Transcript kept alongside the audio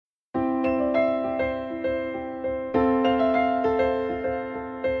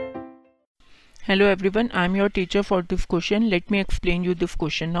Hello everyone, I am your teacher for this question. Let me explain you this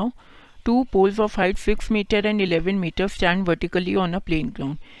question now. Two poles of height 6 meter and 11 meter stand vertically on a plain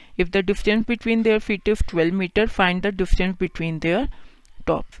ground. If the distance between their feet is 12 meter, find the distance between their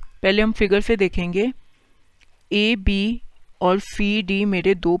tops. पहले हम figure से देखेंगे. A B और C D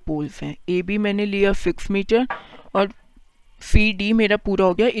मेरे दो poles हैं. A B मैंने लिया 6 मीटर और सी डी मेरा पूरा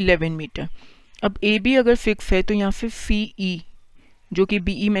हो गया 11 मीटर. अब ए बी अगर 6 है तो यहाँ से सी ई जो कि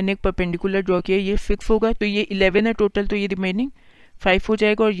बी ई मैंने एक परपेंडिकुलर ड्रॉ किया, ये 6 होगा, तो ये 11 है टोटल, तो ये रिमेनिंग 5 हो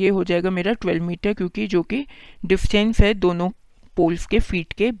जाएगा और ये हो जाएगा मेरा 12 मीटर, क्योंकि जो कि डिस्टेंस है दोनों पोल्स के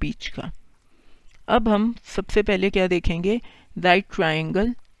फीट के बीच का. अब हम सबसे पहले क्या देखेंगे, right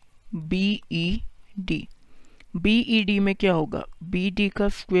triangle B E D. B E D में क्या होगा, बी डी का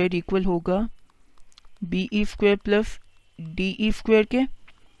स्क्वायर इक्वल होगा B E square plus D E square के.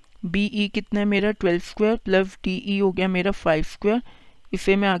 बी ई कितना है मेरा 12 स्क्वायर प्लस डी ई हो गया मेरा 5 स्क्वायर.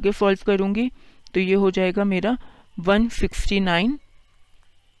 इसे मैं आगे सॉल्व करूंगी तो ये हो जाएगा मेरा 169.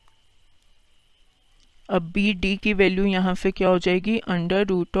 अब बी डी की वैल्यू यहाँ से क्या हो जाएगी, अंडर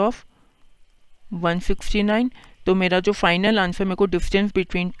रूट ऑफ 169. तो मेरा जो फाइनल आंसर मेरे को डिस्टेंस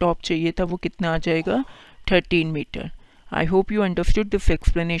बिटवीन टॉप चाहिए था वो कितना आ जाएगा, 13 metre. I hope you understood this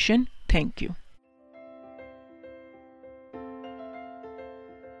explanation. Thank you.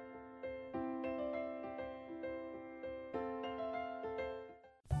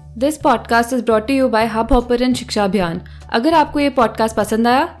 This podcast is brought to you bye hub hopper and शिक्षा अभियान. अगर आपको ये पॉडकास्ट पसंद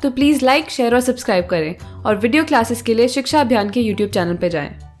आया तो प्लीज़ लाइक, शेयर और सब्सक्राइब करें और वीडियो क्लासेस के लिए शिक्षा अभियान के YouTube चैनल पर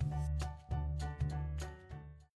जाएं.